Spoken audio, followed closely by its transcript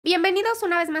Bienvenidos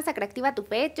una vez más a Creativa tu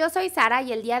Fe, yo soy Sara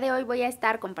y el día de hoy voy a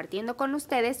estar compartiendo con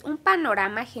ustedes un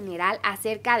panorama general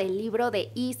acerca del libro de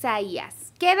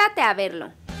Isaías. Quédate a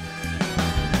verlo.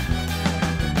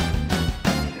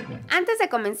 Antes de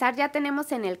comenzar, ya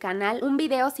tenemos en el canal un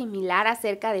video similar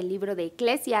acerca del libro de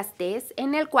Eclesiastés,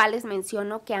 en el cual les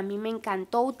menciono que a mí me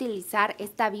encantó utilizar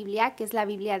esta Biblia, que es la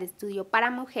Biblia de estudio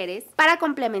para mujeres, para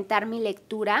complementar mi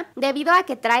lectura, debido a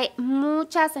que trae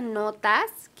muchas notas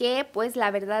que pues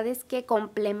la verdad es que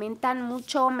complementan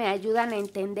mucho, me ayudan a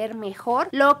entender mejor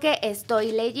lo que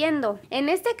estoy leyendo. En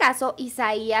este caso,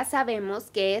 Isaías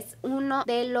sabemos que es uno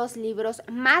de los libros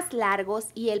más largos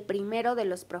y el primero de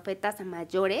los profetas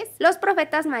mayores. Los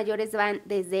profetas mayores van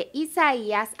desde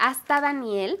Isaías hasta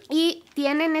Daniel y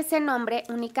tienen ese nombre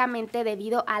únicamente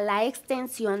debido a la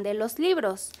extensión de los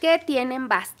libros, que tienen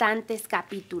bastantes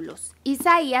capítulos.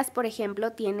 Isaías, por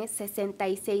ejemplo, tiene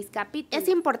 66 capítulos. Es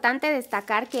importante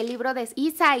destacar que el libro de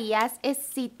Isaías es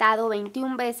citado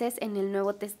 21 veces en el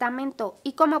Nuevo Testamento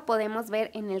y como podemos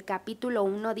ver en el capítulo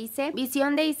 1 dice: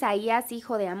 visión de Isaías,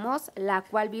 hijo de Amós, la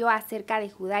cual vio acerca de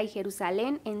Judá y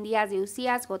Jerusalén en días de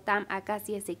Usías, Jotam, Acaz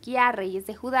y Ezequías, reyes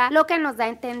de Judá, lo que nos da a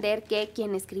entender que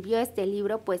quien escribió este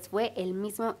libro pues fue el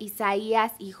mismo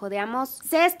Isaías, hijo de Amós.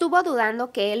 Se estuvo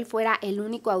dudando que él fuera el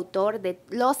único autor de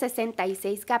los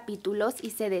 66 capítulos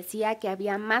y se decía que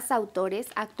había más autores.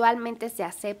 Actualmente se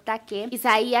acepta que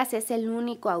Isaías es el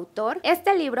único autor.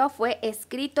 Este libro fue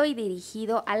escrito y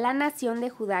dirigido a la nación de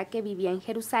Judá que vivía en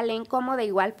Jerusalén, como de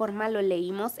igual forma lo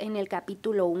leímos en el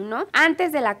capítulo 1,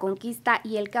 antes de la conquista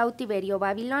y el cautiverio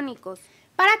babilónicos.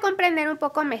 Para comprender un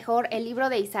poco mejor el libro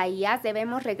de Isaías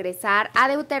debemos regresar a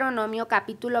Deuteronomio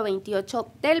capítulo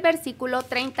 28 del versículo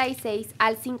 36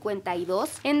 al 52,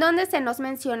 en donde se nos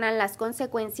mencionan las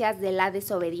consecuencias de la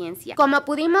desobediencia. Como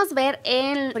pudimos ver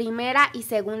en Primera y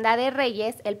Segunda de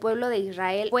Reyes, el pueblo de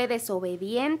Israel fue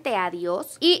desobediente a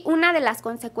Dios y una de las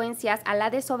consecuencias a la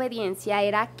desobediencia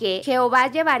era que Jehová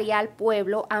llevaría al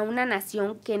pueblo a una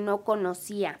nación que no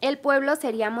conocía. El pueblo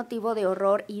sería motivo de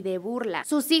horror y de burla.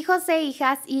 Sus hijos e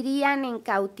hijas irían en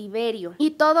cautiverio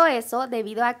y todo eso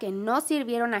debido a que no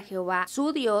sirvieron a Jehová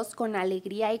su Dios con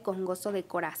alegría y con gozo de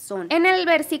corazón. En el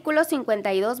versículo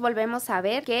 52 volvemos a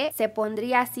ver que se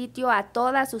pondría sitio a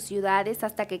todas sus ciudades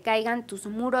hasta que caigan tus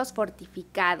muros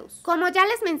fortificados. Como ya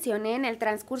les mencioné, en el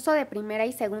transcurso de Primera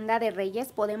y Segunda de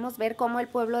Reyes podemos ver cómo el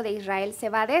pueblo de Israel se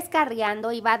va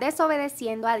descarriando y va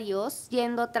desobedeciendo a Dios,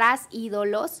 yendo tras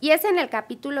ídolos, y es en el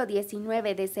capítulo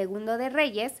 19 de Segundo de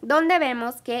Reyes donde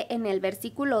vemos que en el versículo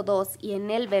 2 y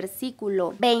en el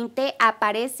versículo 20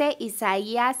 aparece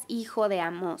Isaías, hijo de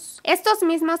Amós. Estos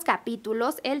mismos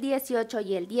capítulos, el 18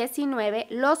 y el 19,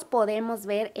 los podemos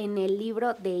ver en el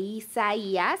libro de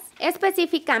Isaías,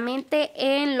 específicamente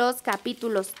en los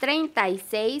capítulos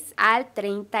 36 al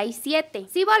 37.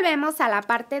 Si volvemos a la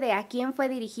parte de a quién fue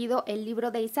dirigido el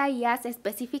libro de Isaías,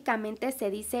 específicamente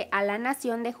se dice a la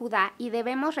nación de Judá, y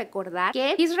debemos recordar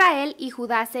que Israel y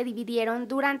Judá se dividieron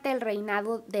durante el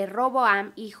reinado de Roboam,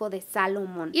 hijo de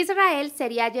Salomón. Israel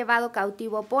sería llevado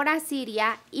cautivo por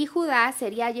Asiria y Judá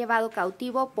sería llevado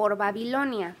cautivo por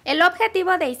Babilonia. El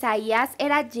objetivo de Isaías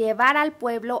era llevar al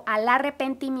pueblo al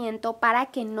arrepentimiento para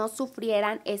que no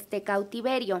sufrieran este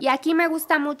cautiverio. Y aquí me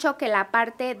gusta mucho que la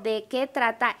parte de qué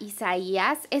trata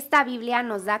Isaías, esta Biblia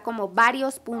nos da como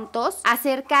varios puntos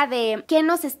acerca de qué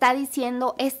nos está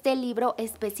diciendo este libro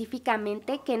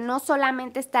específicamente, que no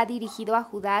solamente está dirigido a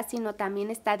Judá, sino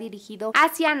también está dirigido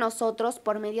hacia nosotros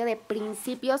por medio de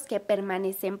principios que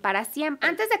permanecen para siempre.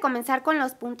 Antes de comenzar con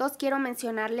los puntos, quiero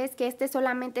mencionarles que este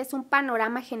solamente es un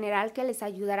panorama general que les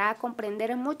ayudará a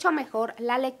comprender mucho mejor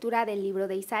la lectura del libro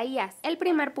de Isaías. El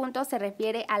primer punto se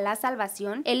refiere a la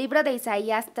salvación. El libro de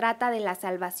Isaías trata de la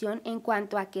salvación en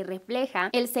cuanto a que refleja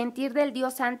el sentir del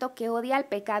Dios Santo que odia al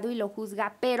pecado y lo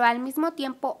juzga, pero al mismo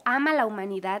tiempo ama a la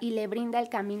humanidad y le brinda el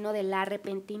camino del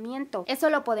arrepentimiento. Eso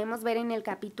lo podemos ver en el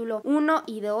capítulo 1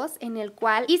 y 2, en el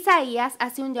cual Isaías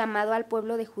hace un llamado al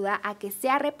pueblo de Judá a que se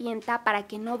arrepienta para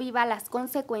que no viva las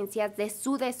consecuencias de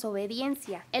su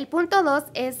desobediencia. El punto 2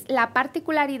 es la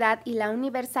particularidad y la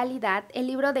universalidad. El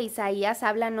libro de Isaías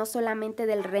habla no solamente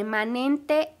del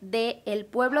remanente del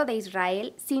pueblo de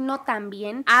Israel, sino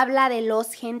también habla de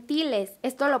los gentiles.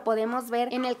 Esto lo podemos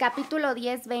ver en el capítulo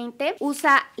 10-20,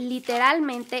 usa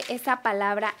literalmente esa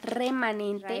palabra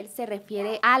remanente. Israel se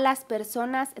refiere a las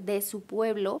personas de su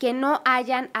pueblo que no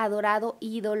hayan adorado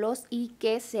ídolos malos y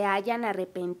que se hayan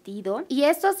arrepentido, y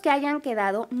estos que hayan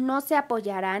quedado no se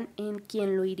apoyarán en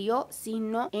quien lo hirió,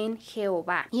 sino en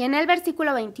Jehová. Y en el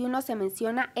versículo 21 se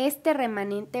menciona: este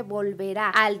remanente volverá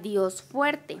al Dios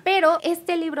fuerte. Pero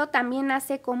este libro también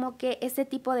hace como que ese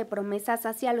tipo de promesas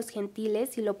hacia los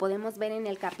gentiles, y lo podemos ver en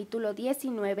el capítulo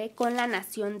 19 con la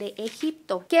nación de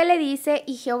Egipto, que le dice: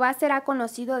 y Jehová será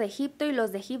conocido de Egipto, y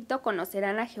los de Egipto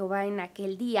conocerán a Jehová en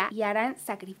aquel día, y harán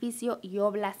sacrificio y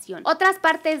oblación. Otras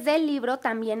partes del libro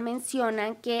también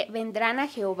mencionan que vendrán a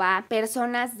Jehová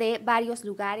personas de varios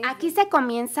lugares. Aquí se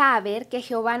comienza a ver que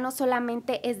Jehová no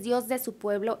solamente es Dios de su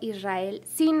pueblo Israel,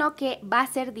 sino que va a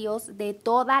ser Dios de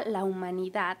toda la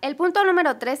humanidad. El punto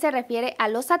número 3 se refiere a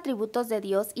los atributos de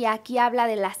Dios, y aquí habla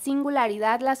de la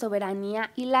singularidad, la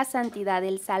soberanía y la santidad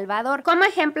del Salvador. Como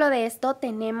ejemplo de esto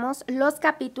tenemos los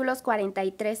capítulos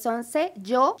 43:11,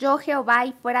 yo Jehová,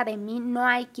 y fuera de mí no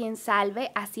hay quien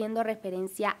salve, haciendo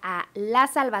referencia a la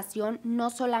salvación, no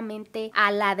solamente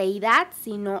a la deidad,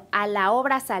 sino a la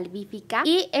obra salvífica.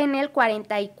 Y en el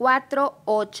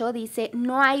 44:8 dice: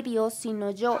 no hay Dios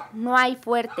sino yo, no hay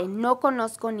fuerte, no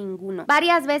conozco ninguno.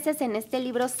 Varias veces en este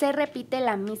libro se repite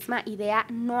la misma idea: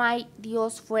 no hay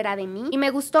Dios fuera de mí. Y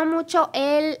me gustó mucho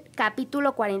el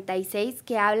capítulo 46,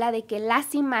 que habla de que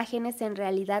las imágenes en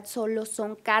realidad solo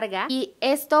son carga, y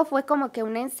esto fue como que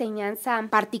una enseñanza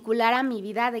particular a mi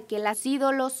vida, de que los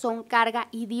ídolos son carga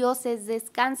y Dios es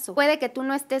descanso. Puede que tú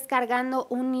no estés cargando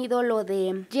un ídolo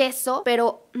de yeso,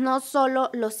 pero no solo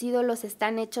los ídolos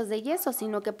están hechos de yeso,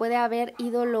 sino que puede haber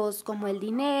ídolos como el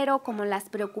dinero, como las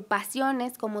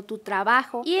preocupaciones, como tu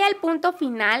trabajo. Y el punto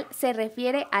final se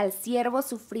refiere al siervo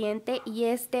sufriente, y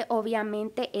este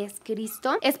obviamente es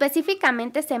Cristo.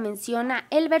 Específicamente se menciona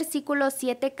el versículo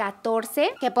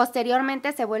 7:14, que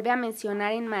posteriormente se vuelve a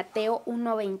mencionar en Mateo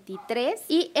 1:23,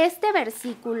 y este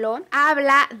versículo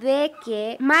habla de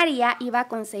que María iba a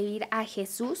concebir a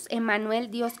Jesús,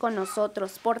 Emmanuel, Dios con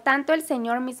nosotros. Por tanto, el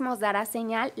Señor mismo os dará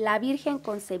señal: la Virgen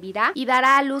concebirá y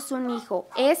dará a luz un hijo.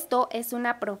 Esto es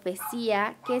una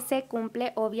profecía que se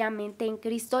cumple obviamente en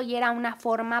Cristo, y era una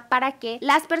forma para que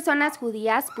las personas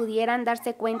judías pudieran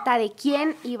darse cuenta de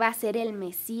quién iba a ser el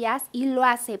Mesías y lo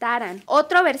aceptaran.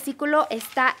 Otro versículo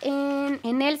está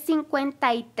en el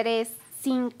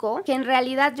 53:5, que en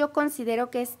realidad yo considero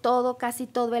que es casi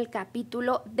todo el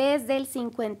capítulo, desde el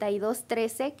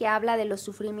 52:13, que habla de los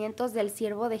sufrimientos del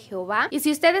siervo de Jehová. Y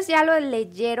si ustedes ya lo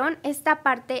leyeron, esta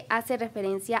parte hace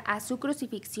referencia a su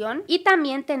crucifixión. Y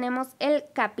también tenemos el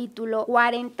capítulo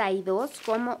 42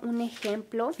 como un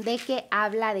ejemplo de que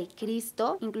habla de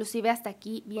Cristo. Inclusive hasta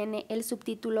aquí viene el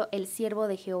subtítulo: el siervo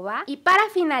de Jehová. Y para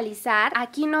finalizar,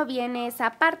 aquí no viene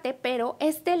esa parte, pero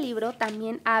este libro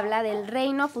también habla del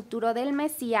reino futuro del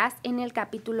Mesías en el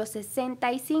capítulo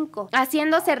 65,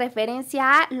 haciéndose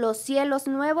referencia a los cielos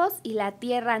nuevos y la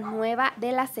tierra nueva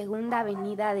de la segunda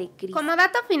venida de Cristo. Como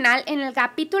dato final, en el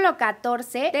capítulo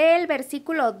 14, del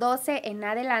versículo 12 en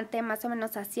adelante, más o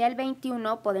menos hacia el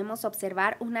 21, podemos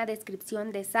observar una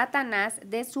descripción de Satanás,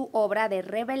 de su obra de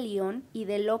rebelión y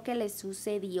de lo que le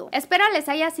sucedió. Espero les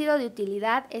haya sido de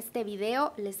utilidad este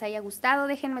video, les haya gustado.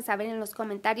 Déjenme saber en los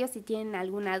comentarios si tienen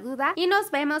alguna duda, y nos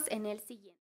vemos en el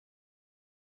siguiente.